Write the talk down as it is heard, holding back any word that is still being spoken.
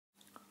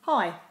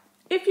Hi,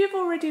 if you've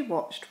already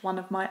watched one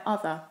of my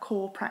other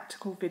core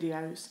practical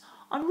videos,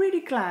 I'm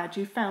really glad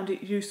you found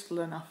it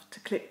useful enough to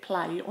click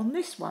play on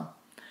this one.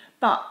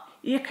 But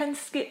you can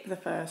skip the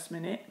first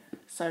minute,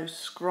 so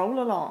scroll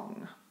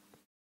along.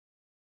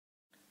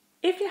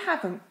 If you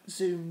haven't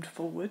zoomed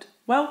forward,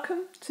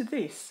 welcome to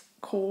this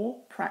core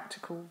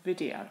practical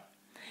video.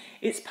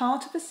 It's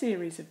part of a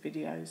series of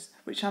videos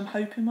which I'm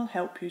hoping will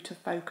help you to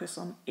focus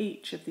on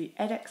each of the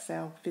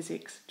Edexcel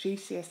Physics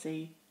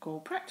GCSE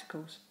core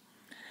practicals.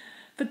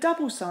 For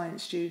double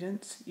science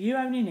students, you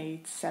only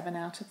need 7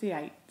 out of the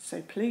 8,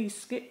 so please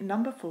skip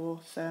number 4,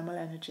 thermal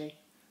energy.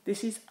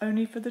 This is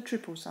only for the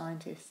triple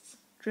scientists.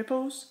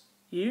 Triples,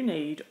 you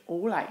need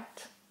all 8.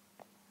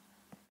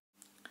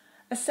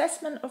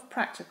 Assessment of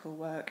practical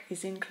work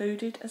is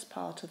included as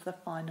part of the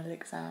final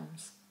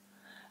exams.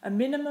 A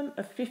minimum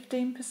of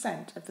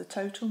 15% of the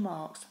total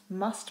marks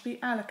must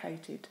be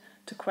allocated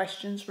to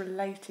questions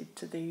related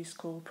to these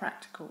core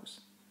practicals.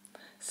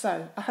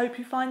 So, I hope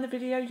you find the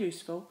video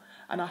useful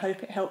and I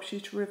hope it helps you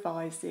to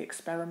revise the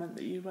experiment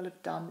that you will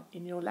have done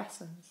in your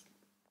lessons.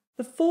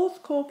 The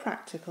fourth core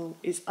practical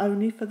is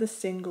only for the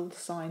single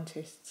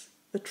scientists,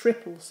 the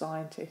triple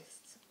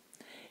scientists.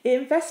 It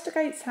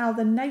investigates how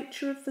the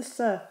nature of the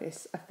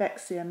surface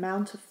affects the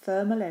amount of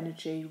thermal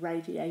energy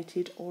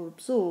radiated or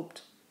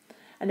absorbed.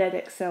 And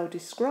Edexcel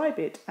describe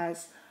it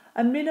as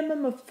a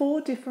minimum of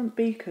 4 different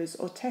beakers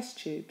or test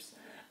tubes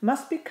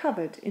must be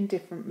covered in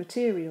different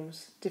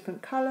materials,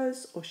 different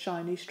colours or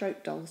shiny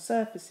stroke dull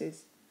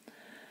surfaces.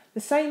 The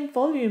same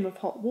volume of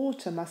hot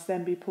water must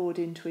then be poured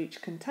into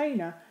each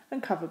container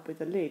and covered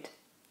with a lid.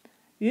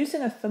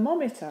 Using a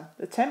thermometer,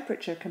 the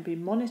temperature can be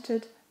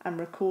monitored and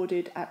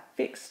recorded at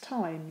fixed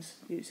times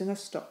using a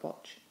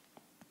stopwatch.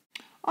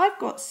 I've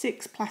got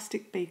 6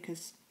 plastic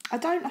beakers. I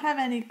don't have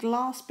any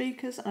glass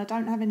beakers and I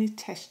don't have any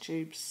test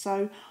tubes,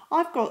 so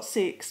I've got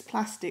 6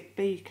 plastic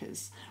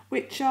beakers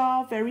which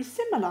are very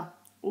similar,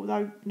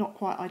 although not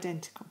quite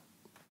identical.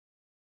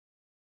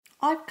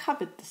 I've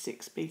covered the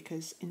 6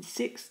 beakers in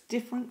 6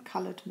 different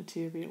coloured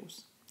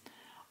materials.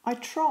 I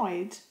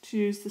tried to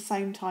use the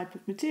same type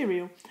of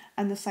material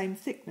and the same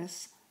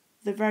thickness,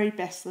 the very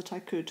best that I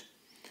could.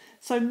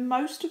 So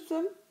most of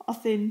them are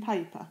thin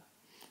paper,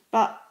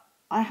 but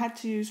I had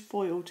to use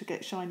foil to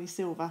get shiny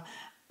silver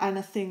and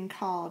a thin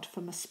card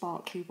from a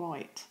sparkly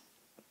white.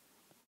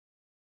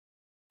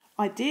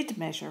 I did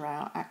measure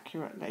out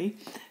accurately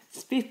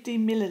 50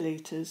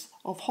 millilitres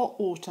of hot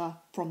water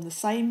from the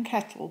same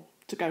kettle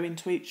to go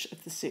into each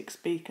of the 6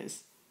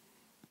 beakers.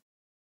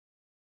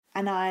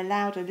 And I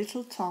allowed a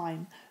little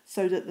time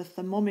so that the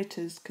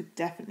thermometers could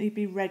definitely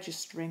be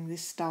registering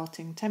this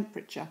starting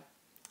temperature.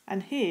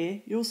 And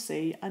here you'll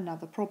see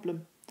another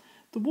problem.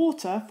 The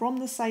water from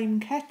the same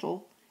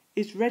kettle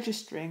is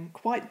registering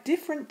quite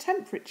different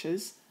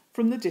temperatures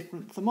from the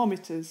different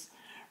thermometers,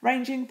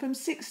 ranging from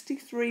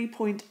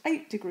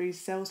 63.8 degrees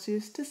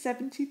Celsius to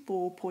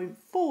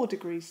 74.4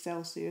 degrees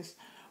Celsius,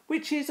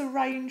 which is a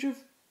range of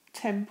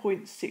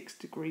 10.6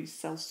 degrees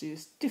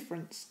Celsius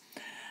difference.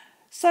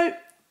 So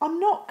I'm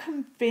not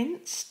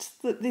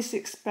convinced that this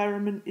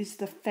experiment is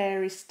the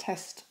fairest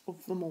test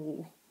of them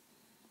all.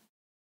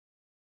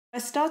 I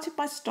started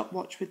my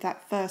stopwatch with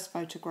that first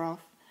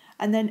photograph,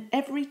 and then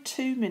every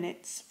 2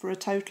 minutes for a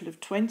total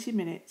of 20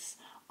 minutes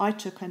I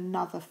took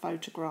another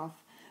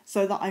photograph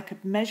so that I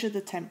could measure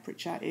the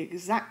temperature at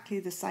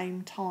exactly the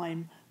same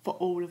time for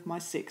all of my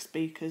 6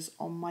 beakers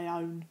on my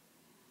own.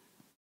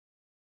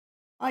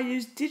 I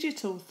used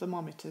digital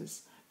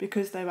thermometers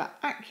because they were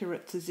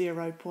accurate to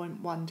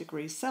 0.1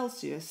 degrees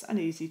Celsius and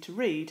easy to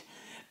read,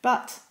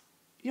 but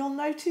you'll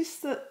notice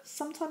that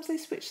sometimes they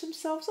switch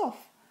themselves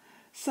off,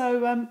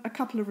 so a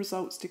couple of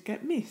results did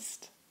get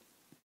missed.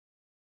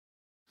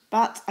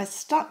 But I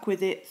stuck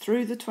with it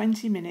through the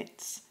 20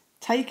 minutes,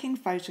 taking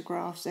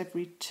photographs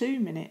every 2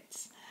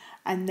 minutes,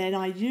 and then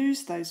I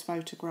used those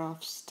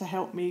photographs to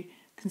help me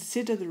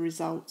consider the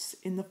results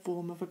in the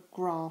form of a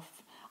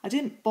graph. I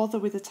didn't bother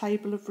with a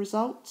table of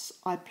results,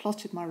 I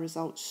plotted my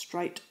results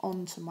straight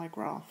onto my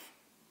graph.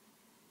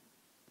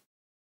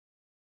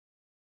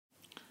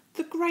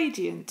 The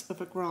gradient of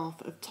a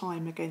graph of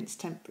time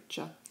against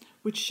temperature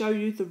would show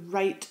you the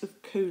rate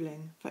of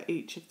cooling for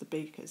each of the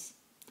beakers.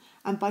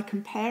 And by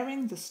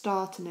comparing the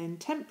start and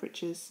end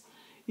temperatures,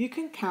 you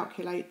can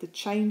calculate the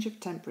change of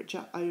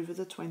temperature over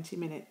the 20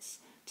 minutes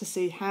to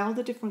see how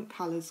the different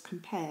colours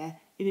compare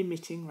in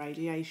emitting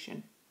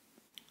radiation.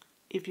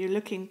 If you're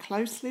looking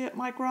closely at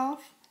my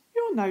graph,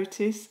 you'll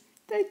notice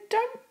they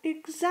don't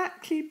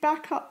exactly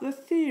back up the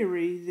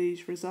theory,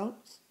 these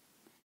results.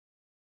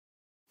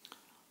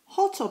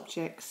 Hot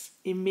objects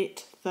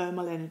emit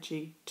thermal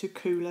energy to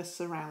cooler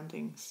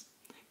surroundings,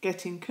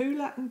 getting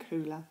cooler and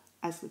cooler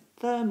as the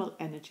thermal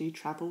energy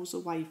travels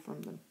away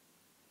from them.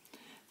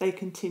 They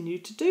continue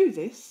to do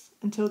this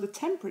until the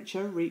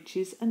temperature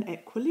reaches an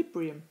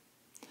equilibrium.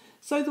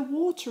 So the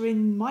water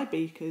in my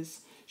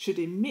beakers should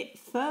emit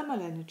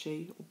thermal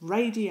energy,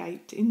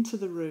 radiate into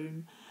the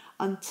room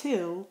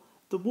until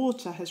the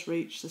water has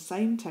reached the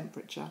same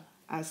temperature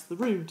as the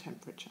room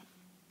temperature.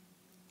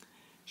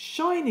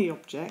 Shiny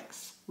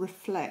objects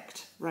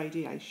reflect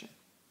radiation.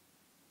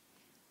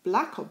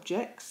 Black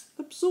objects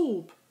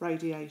absorb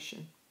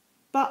radiation,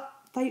 but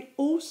they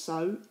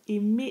also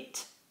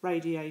emit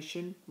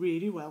radiation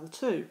really well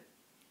too.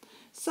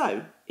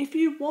 So if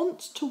you want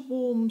to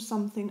warm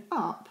something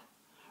up,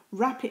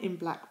 wrap it in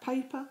black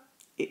paper.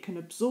 It can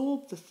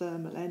absorb the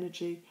thermal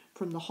energy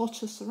from the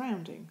hotter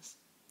surroundings.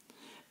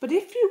 But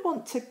if you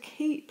want to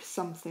keep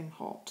something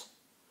hot,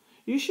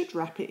 you should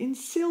wrap it in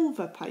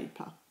silver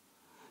paper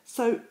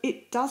so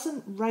it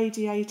doesn't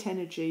radiate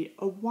energy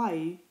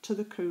away to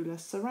the cooler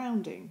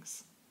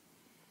surroundings.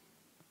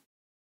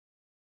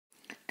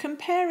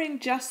 Comparing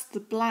just the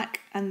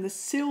black and the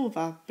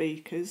silver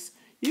beakers,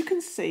 you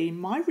can see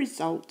my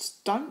results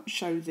don't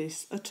show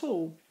this at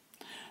all.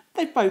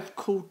 They both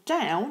cooled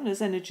down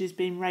as energy is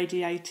being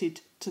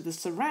radiated to the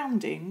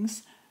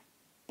surroundings,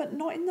 but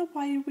not in the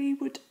way we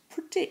would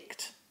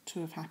predict to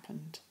have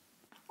happened.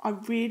 I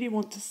really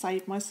want to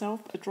save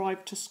myself a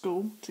drive to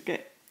school to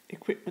get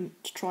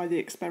equipment to try the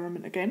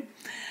experiment again.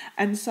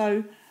 And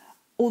so,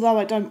 although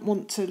I don't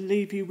want to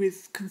leave you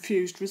with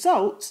confused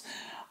results,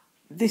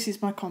 this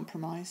is my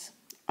compromise.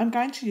 I'm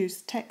going to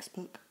use the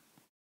textbook.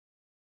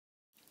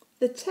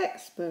 The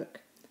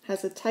textbook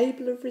has a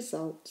table of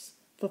results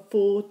for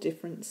 4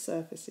 different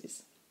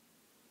surfaces.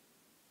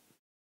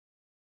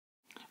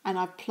 And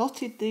I've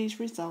plotted these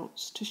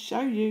results to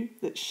show you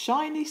that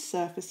shiny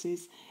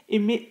surfaces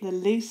emit the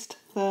least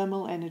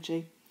thermal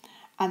energy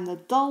and the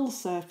dull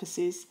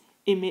surfaces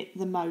emit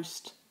the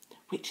most,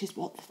 which is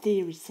what the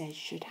theory says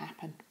should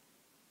happen.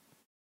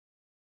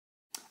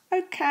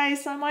 Okay,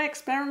 so my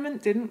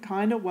experiment didn't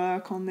kind of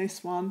work on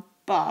this one,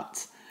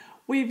 but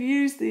we've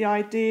used the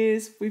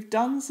ideas, we've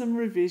done some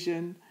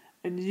revision,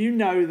 and you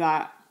know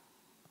that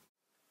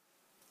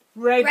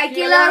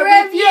regular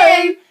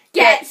review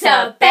gets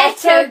a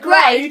better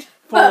grade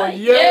for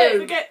you.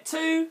 Don't forget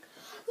to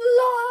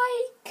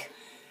Like,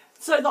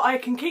 so that I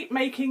can keep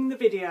making the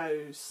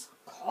videos.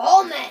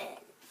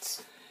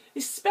 comment,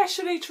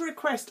 Especially to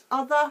request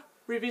other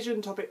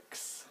revision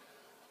topics.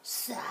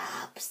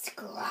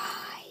 subscribe.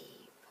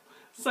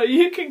 So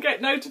you can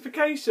get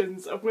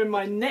notifications of when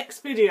my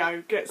next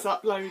video gets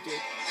uploaded.